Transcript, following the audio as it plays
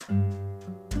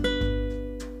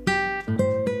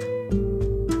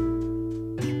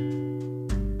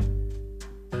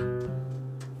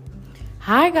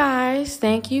Hi guys,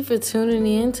 thank you for tuning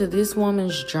in to This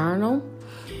Woman's Journal.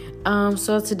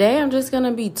 So today I'm just going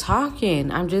to be talking.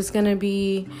 I'm just going to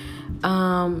be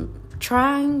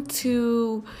trying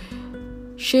to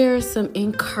share some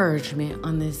encouragement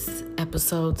on this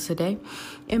episode today.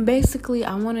 And basically,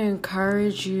 I want to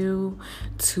encourage you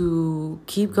to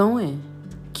keep going.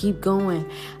 Keep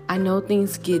going. I know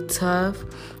things get tough,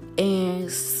 and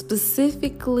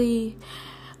specifically,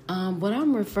 what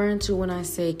I'm referring to when I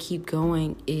say keep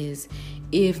going is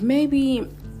if maybe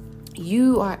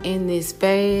you are in this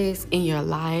phase in your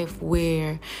life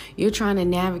where you're trying to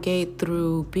navigate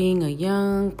through being a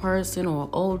young person or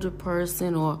older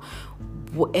person or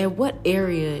at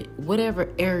whatever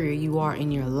area you are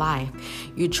in your life,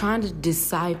 you're trying to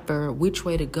decipher which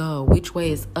way to go, which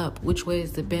way is up, which way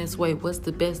is the best way, what's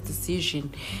the best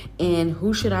decision, and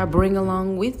who should I bring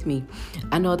along with me.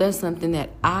 I know that's something that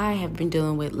I have been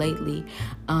dealing with lately.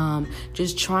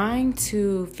 Just trying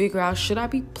to figure out, should I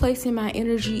be placing my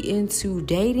energy into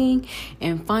dating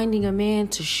and finding a man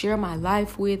to share my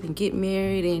life with and get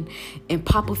married and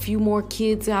pop a few more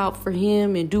kids out for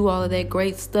him and do all of that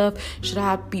great stuff? Should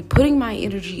I be putting my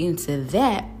energy into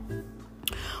that?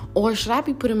 Or should I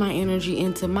be putting my energy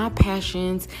into my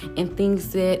passions and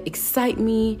things that excite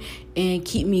me and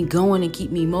keep me going and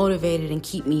keep me motivated and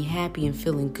keep me happy and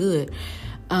feeling good?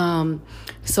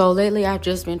 So lately I've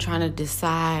just been trying to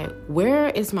decide, where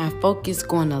is my focus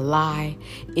going to lie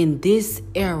in this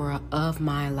era of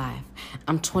my life?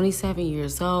 I'm 27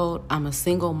 years old. I'm a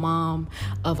single mom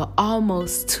of an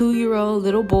almost 2-year-old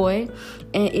little boy,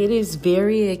 and it is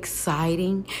very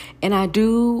exciting. And I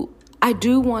do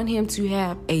want him to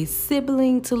have a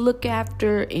sibling to look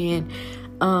after and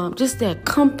just that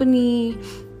company.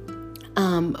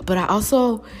 But I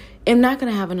also am not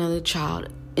going to have another child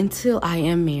until I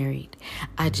am married.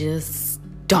 I just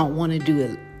don't want to do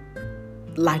it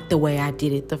like the way I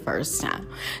did it the first time.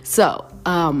 So,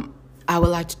 I would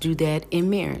like to do that in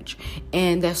marriage.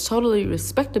 And that's totally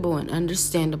respectable and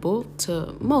understandable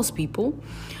to most people.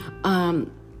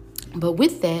 But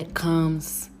with that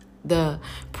comes the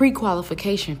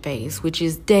pre-qualification phase, which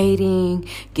is dating,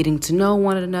 getting to know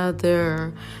one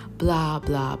another, blah,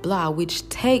 blah, blah, which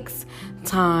takes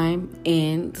time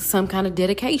and some kind of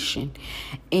dedication.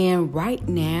 And right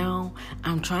now,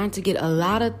 I'm trying to get a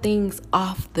lot of things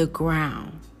off the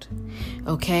ground.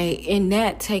 Okay? And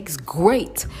that takes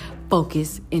great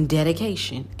focus and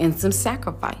dedication and some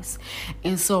sacrifice.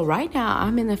 And so right now,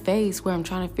 I'm in the phase where I'm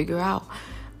trying to figure out,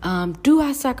 do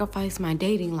I sacrifice my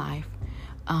dating life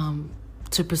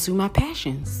to pursue my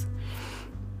passions?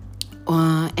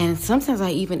 And sometimes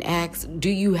I even ask,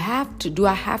 do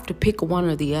I have to pick one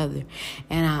or the other?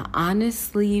 And I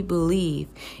honestly believe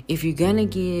if you're going to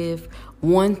give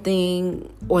one thing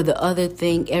or the other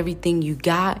thing, everything you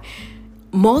got,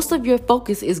 most of your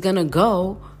focus is going to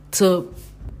go to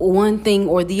one thing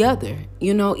or the other.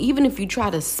 You know, even if you try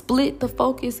to split the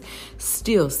focus,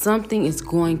 still something is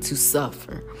going to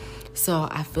suffer. So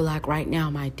I feel like right now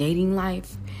my dating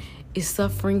life is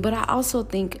suffering, but I also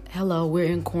think, we're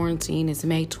in quarantine. It's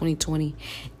May 2020,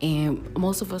 and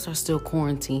most of us are still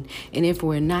quarantined. And if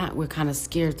we're not, we're kind of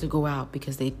scared to go out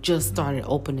because they just started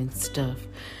opening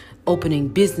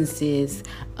businesses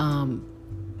 2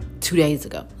 days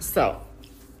ago. So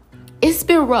it's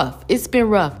been rough.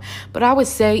 But I would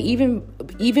say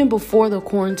even before the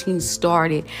quarantine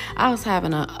started, I was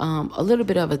having a little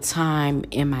bit of a time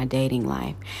in my dating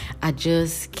life.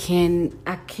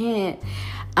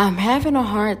 I'm having a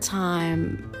hard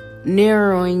time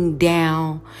narrowing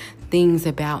down things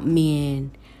about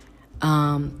men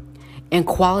and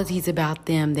qualities about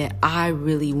them that I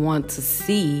really want to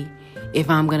see if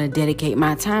I'm going to dedicate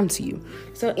my time to you.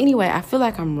 So anyway, I feel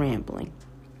like I'm rambling.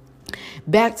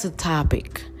 Back to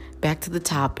the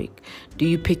topic. Do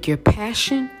you pick your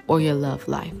passion or your love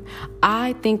life?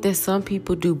 I think that some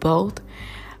people do both,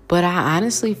 but I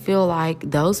honestly feel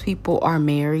like those people are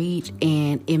married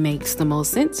and it makes the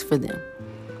most sense for them.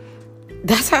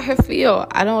 That's how I feel.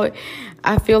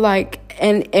 I feel like,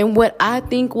 and what I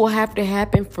think will have to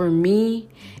happen for me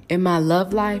in my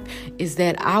love life is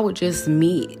that I would just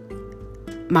meet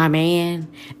my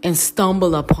man and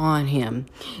stumble upon him.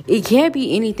 It can't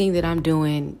be anything that I'm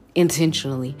doing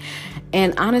intentionally.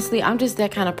 And honestly, I'm just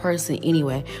that kind of person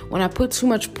anyway. When I put too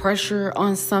much pressure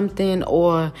on something,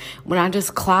 or when I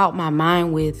just cloud my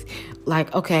mind with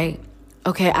like, okay,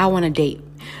 I want to date.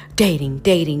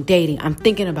 Dating. I'm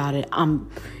thinking about it.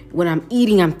 When I'm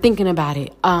eating, I'm thinking about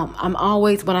it. I'm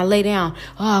always, when I lay down,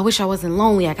 I wish I wasn't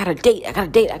lonely. I gotta date. I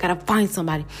gotta find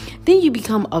somebody. Then you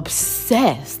become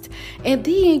obsessed. And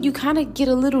then you kind of get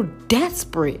a little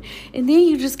desperate. And then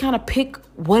you just kind of pick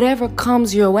whatever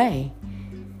comes your way.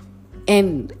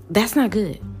 And that's not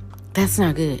good. That's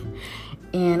not good.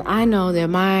 And I know that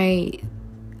my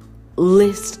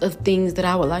list of things that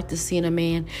I would like to see in a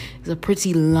man is a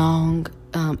pretty long,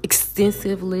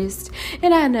 extensive list.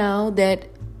 And I know that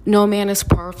no man is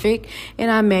perfect, and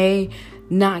I may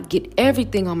not get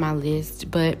everything on my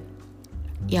list, but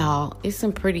y'all, it's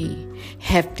some pretty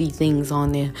hefty things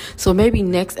on there. So maybe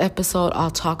next episode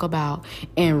I'll talk about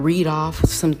and read off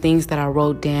some things that I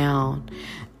wrote down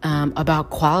about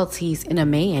qualities in a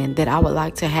man that I would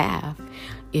like to have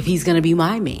if he's going to be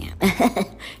my man.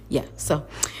 Yeah, so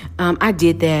I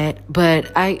did that.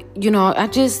 But I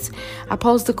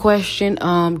posed the question,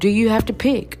 do you have to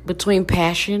pick between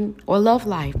passion or love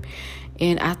life?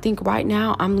 And I think right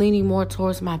now I'm leaning more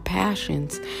towards my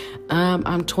passions.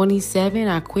 I'm 27.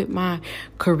 I quit my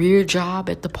career job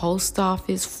at the post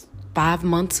office 5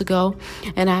 months ago,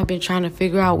 and I've been trying to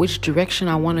figure out which direction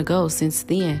I want to go since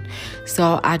then.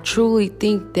 So I truly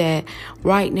think that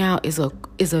right now is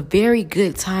a very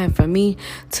good time for me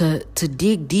to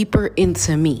dig deeper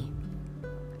into me,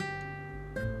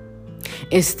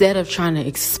 instead of trying to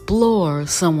explore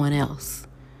someone else.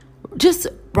 Just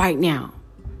right now,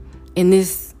 in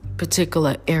this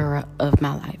particular era of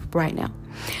my life right now.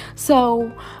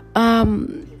 So,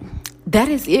 that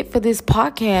is it for this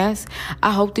podcast.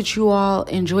 I hope that you all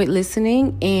enjoyed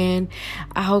listening, and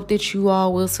I hope that you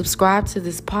all will subscribe to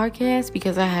this podcast,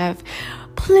 because I have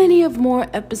plenty of more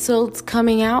episodes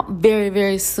coming out very,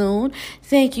 very soon.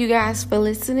 Thank you guys for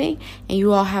listening, and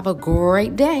you all have a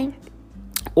great day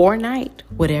or night,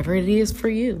 whatever it is for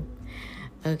you.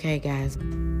 Okay, guys.